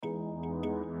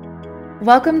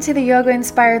Welcome to the Yoga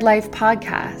Inspired Life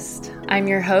podcast. I'm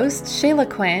your host, Shayla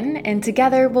Quinn, and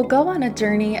together we'll go on a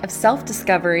journey of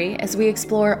self-discovery as we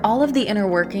explore all of the inner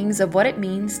workings of what it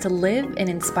means to live an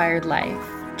inspired life.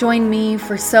 Join me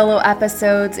for solo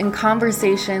episodes and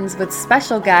conversations with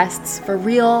special guests for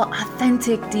real,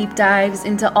 authentic deep dives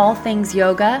into all things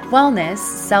yoga, wellness,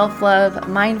 self-love,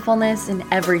 mindfulness, and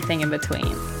everything in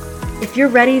between. If you're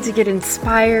ready to get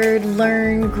inspired,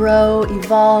 learn, grow,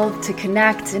 evolve, to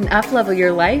connect, and up-level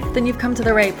your life, then you've come to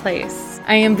the right place.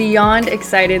 I am beyond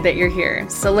excited that you're here,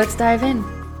 so let's dive in.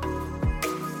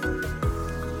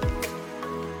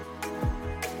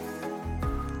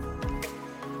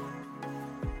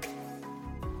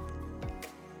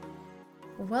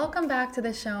 Welcome back to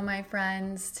the show, my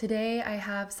friends. Today I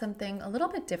have something a little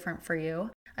bit different for you.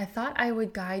 I thought I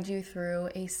would guide you through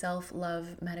a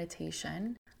self-love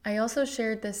meditation. I also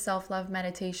shared this self-love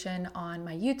meditation on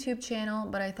my YouTube channel,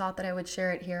 but I thought that I would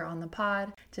share it here on the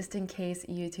pod, just in case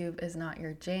YouTube is not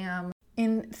your jam.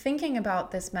 In thinking about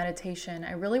this meditation,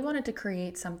 I really wanted to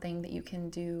create something that you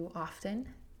can do often,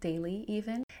 daily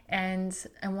even, and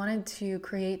I wanted to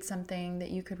create something that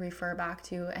you could refer back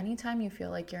to anytime you feel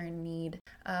like you're in need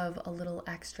of a little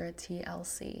extra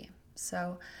TLC.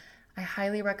 So I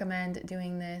highly recommend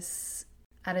doing this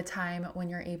at a time when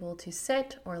you're able to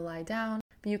sit or lie down.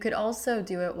 But you could also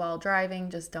do it while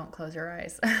driving, just don't close your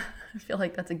eyes. I feel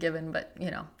like that's a given, but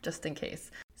just in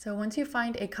case. So once you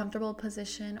find a comfortable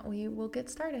position, we will get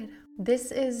started.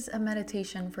 This is a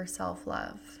meditation for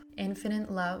self-love.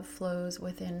 Infinite love flows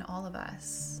within all of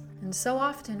us. And so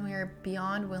often we are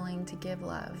beyond willing to give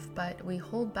love, but we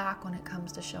hold back when it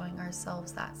comes to showing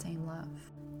ourselves that same love.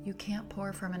 You can't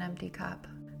pour from an empty cup.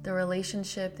 The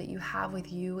relationship that you have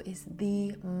with you is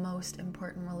the most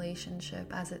important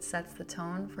relationship, as it sets the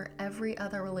tone for every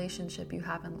other relationship you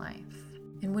have in life.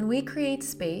 And when we create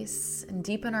space and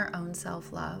deepen our own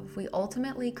self-love, we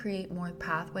ultimately create more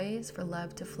pathways for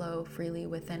love to flow freely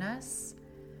within us,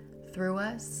 through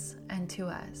us, and to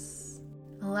us.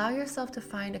 Allow yourself to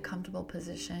find a comfortable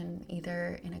position,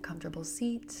 either in a comfortable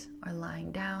seat or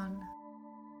lying down.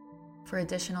 For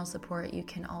additional support, you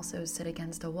can also sit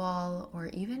against a wall or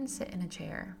even sit in a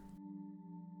chair.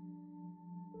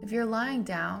 If you're lying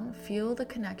down, feel the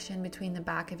connection between the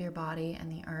back of your body and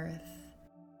the earth.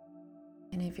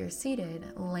 And if you're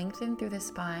seated, lengthen through the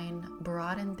spine,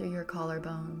 broaden through your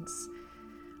collarbones.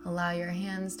 Allow your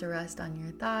hands to rest on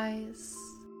your thighs.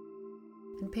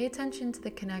 And pay attention to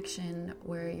the connection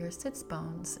where your sits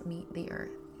bones meet the earth.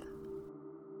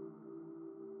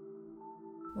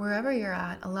 Wherever you're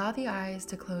at, allow the eyes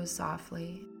to close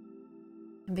softly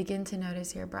and begin to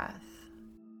notice your breath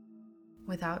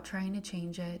without trying to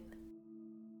change it,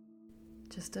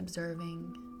 just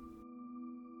observing.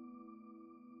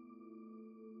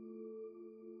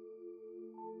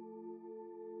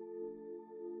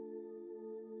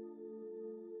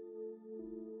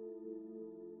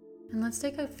 And let's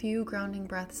take a few grounding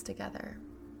breaths together.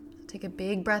 Take a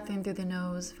big breath in through the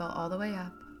nose, fill all the way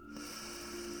up.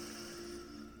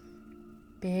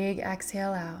 Big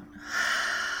exhale out.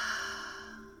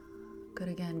 Good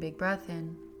again, big breath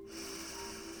in.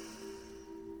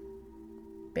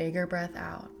 Bigger breath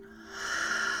out.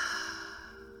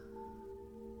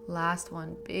 Last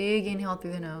one, big inhale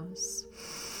through the nose.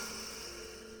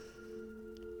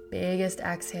 Biggest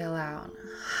exhale out.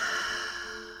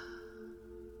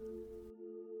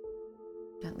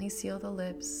 Gently seal the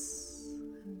lips.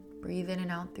 Breathe in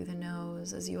and out through the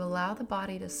nose as you allow the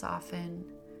body to soften.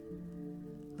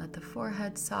 Let the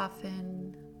forehead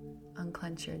soften,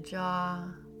 unclench your jaw,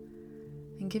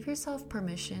 and give yourself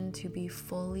permission to be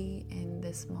fully in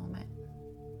this moment.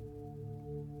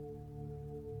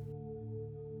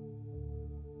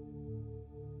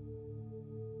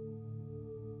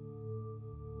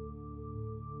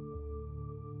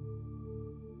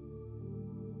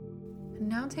 And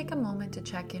now take a moment to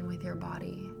check in with your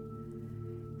body,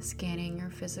 scanning your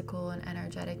physical and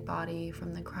energetic body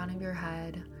from the crown of your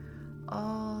head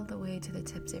all the way to the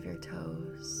tips of your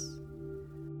toes.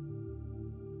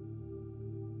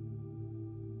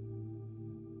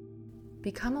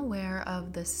 Become aware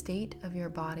of the state of your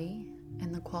body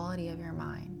and the quality of your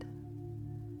mind.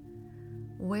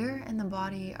 Where in the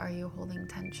body are you holding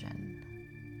tension?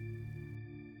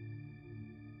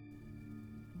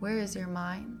 Where is your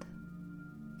mind?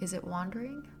 Is it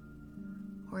wandering,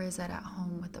 or is it at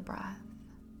home with the breath?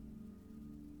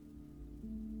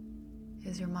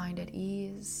 Is your mind at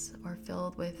ease or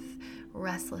filled with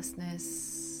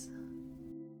restlessness?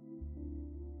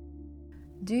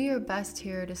 Do your best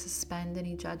here to suspend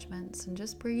any judgments and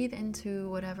just breathe into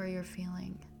whatever you're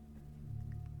feeling.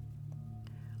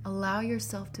 Allow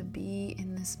yourself to be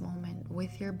in this moment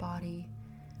with your body,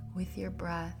 with your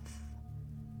breath,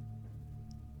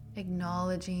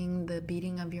 acknowledging the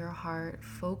beating of your heart,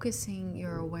 focusing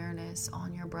your awareness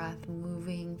on your breath,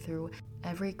 moving through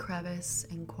every crevice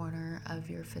and corner of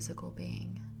your physical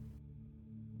being.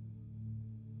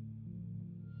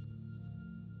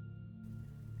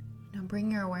 Now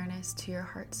bring your awareness to your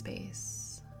heart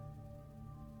space.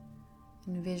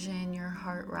 Envision your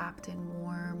heart wrapped in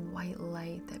warm white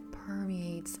light that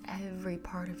permeates every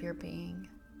part of your being.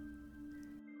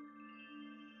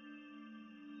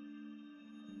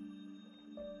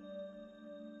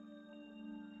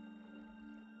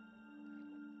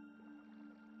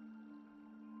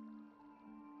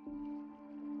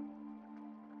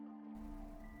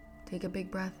 Take a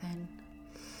big breath in.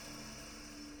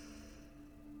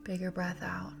 Bigger breath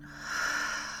out.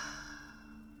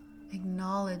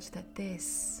 Acknowledge that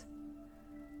this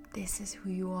is who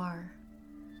you are.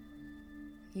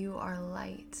 You are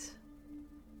light.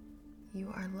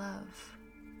 You are love.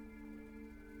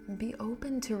 And be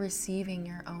open to receiving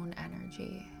your own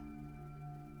energy.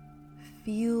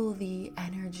 Feel the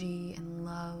energy and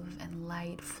love and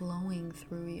light flowing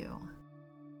through you.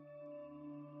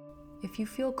 If you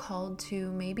feel called to,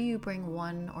 maybe you bring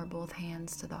one or both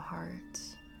hands to the heart.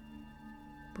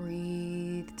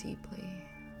 Breathe deeply.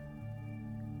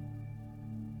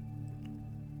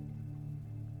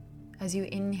 As you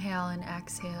inhale and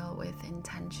exhale with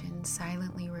intention,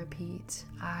 silently repeat,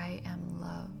 I am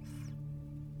love.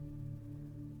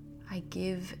 I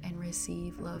give and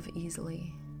receive love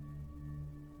easily.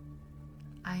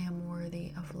 I am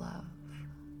worthy of love.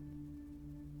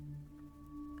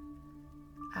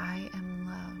 I am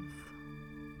love.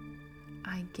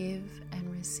 I give and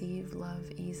receive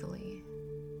love easily.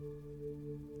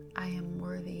 I am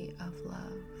worthy of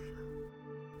love.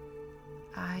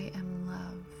 I am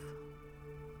love.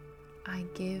 I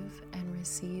give and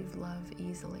receive love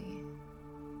easily.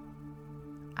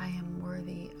 I am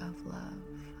worthy of love.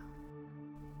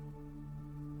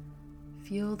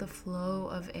 Feel the flow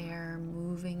of air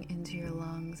moving into your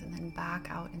lungs and then back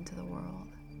out into the world.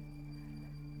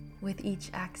 With each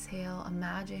exhale,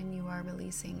 imagine you are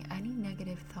releasing any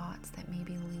negative thoughts that may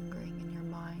be lingering in your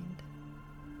mind.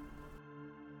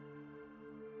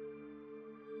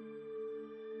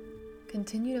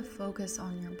 Continue to focus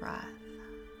on your breath.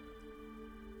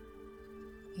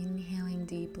 Inhaling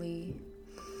deeply,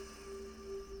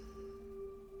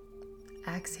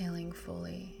 exhaling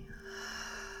fully.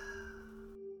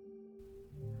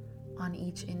 On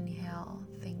each inhale,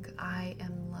 think, I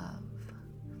am love.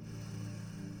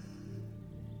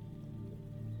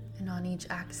 And on each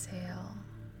exhale,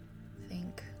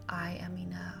 think, I am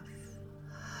enough.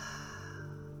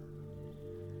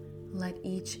 Let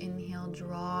each inhale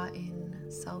draw in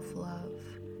self-love,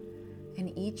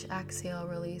 and each exhale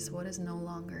release what is no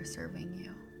longer serving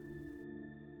you.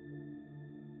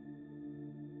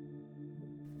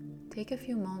 Take a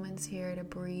few moments here to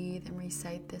breathe and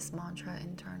recite this mantra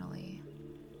internally.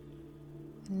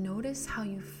 And notice how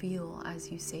you feel as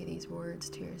you say these words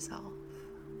to yourself.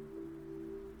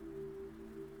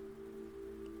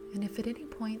 And if at any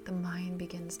point the mind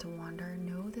begins to wander,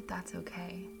 know that that's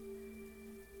okay.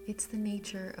 It's the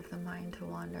nature of the mind to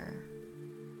wander.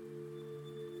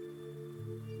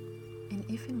 And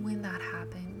if and when that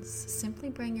happens, simply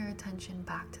bring your attention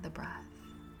back to the breath.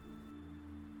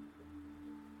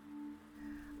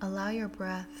 Allow your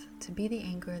breath to be the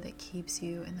anchor that keeps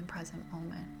you in the present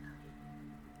moment.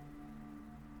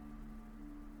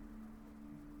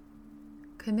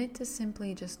 Commit to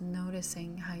simply just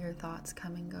noticing how your thoughts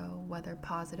come and go, whether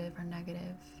positive or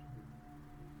negative.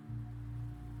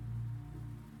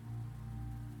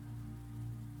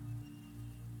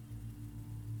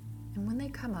 And when they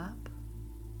come up,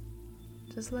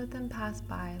 just let them pass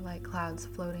by like clouds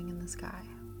floating in the sky.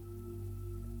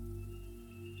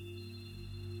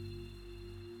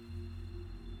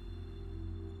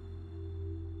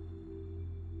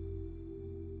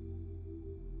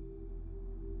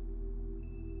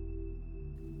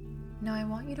 Now I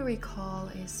want you to recall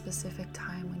a specific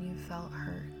time when you felt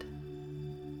hurt,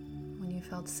 when you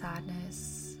felt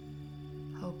sadness,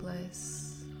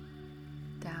 hopeless,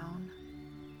 down.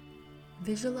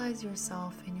 Visualize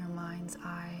yourself in your mind's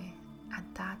eye at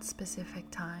that specific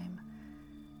time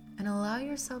and allow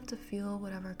yourself to feel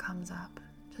whatever comes up.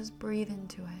 Just breathe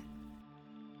into it.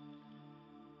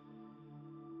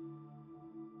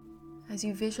 As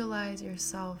you visualize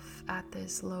yourself at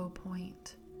this low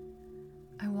point,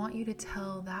 I want you to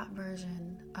tell that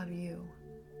version of you,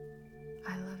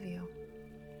 I love you.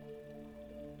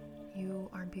 You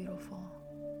are beautiful.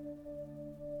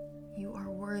 You are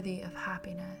worthy of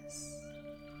happiness.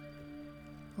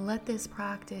 Let this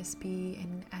practice be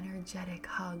an energetic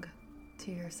hug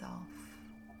to yourself.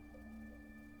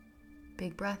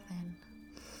 Big breath in.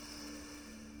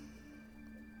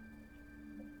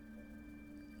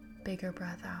 Bigger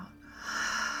breath out.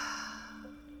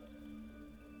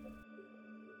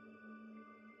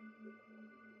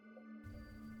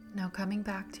 Now coming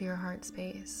back to your heart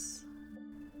space,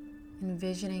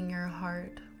 envisioning your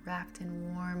heart wrapped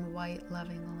in warm, white,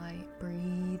 loving light.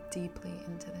 Breathe deeply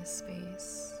into this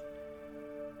space.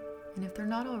 And if they're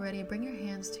not already, bring your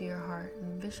hands to your heart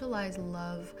and visualize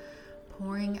love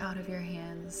pouring out of your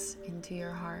hands into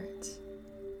your heart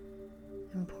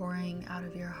and pouring out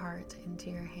of your heart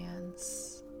into your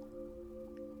hands.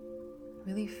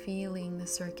 Really feeling the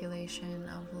circulation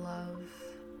of love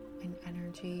and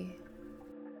energy.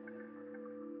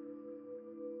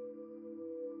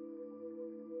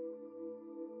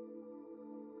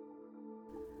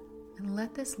 And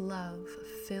let this love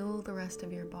fill the rest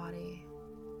of your body.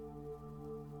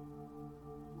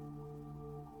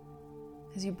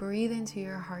 As you breathe into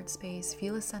your heart space,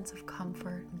 feel a sense of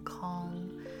comfort and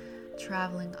calm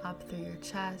traveling up through your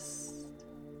chest,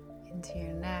 into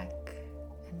your neck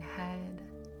and head,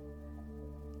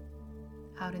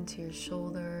 out into your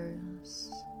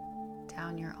shoulders,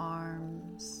 down your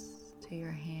arms to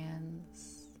your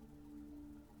hands,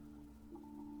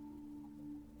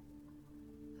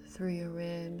 through your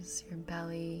ribs, your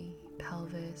belly,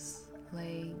 pelvis,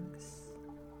 legs,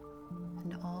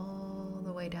 and all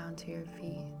the way down to your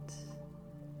feet.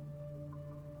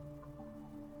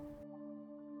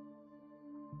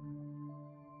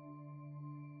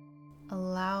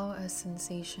 Allow a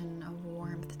sensation of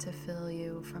warmth to fill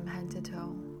you from head to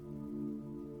toe.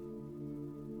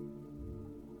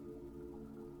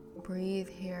 Breathe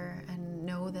here and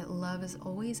know that love is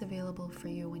always available for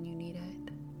you when you need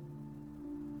it.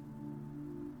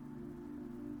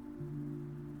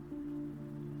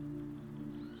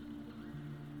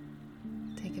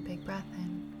 Take a big breath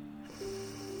in.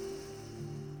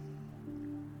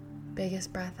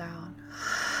 Biggest breath out.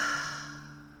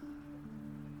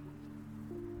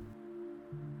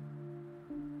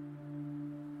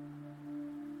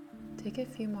 Take a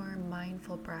few more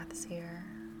mindful breaths here,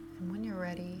 and when you're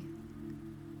ready,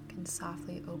 you can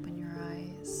softly open your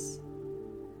eyes.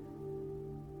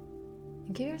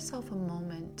 And give yourself a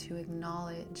moment to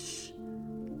acknowledge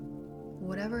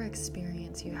whatever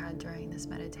experience you had during this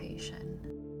meditation.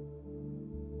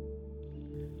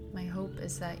 My hope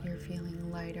is that you're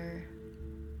feeling lighter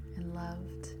and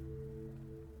loved,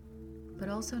 but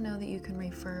also know that you can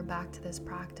refer back to this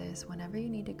practice whenever you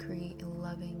need to create a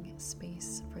loving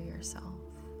space for yourself.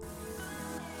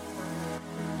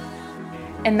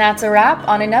 And that's a wrap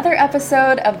on another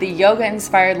episode of the Yoga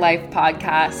Inspired Life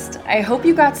podcast. I hope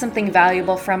you got something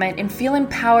valuable from it and feel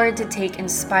empowered to take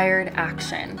inspired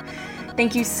action.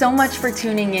 Thank you so much for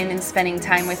tuning in and spending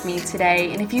time with me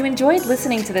today. And if you enjoyed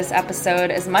listening to this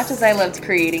episode as much as I loved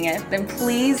creating it, then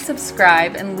please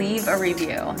subscribe and leave a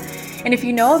review. And if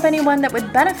you know of anyone that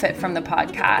would benefit from the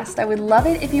podcast, I would love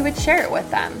it if you would share it with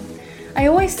them. I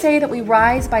always say that we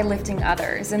rise by lifting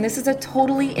others, and this is a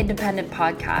totally independent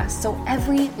podcast, so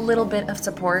every little bit of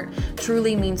support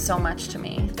truly means so much to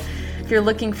me. If you're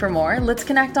looking for more, let's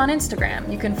connect on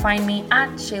Instagram. You can find me at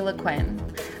Shayla Quinn.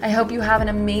 I hope you have an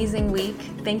amazing week.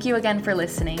 Thank you again for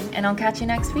listening, and I'll catch you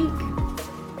next week.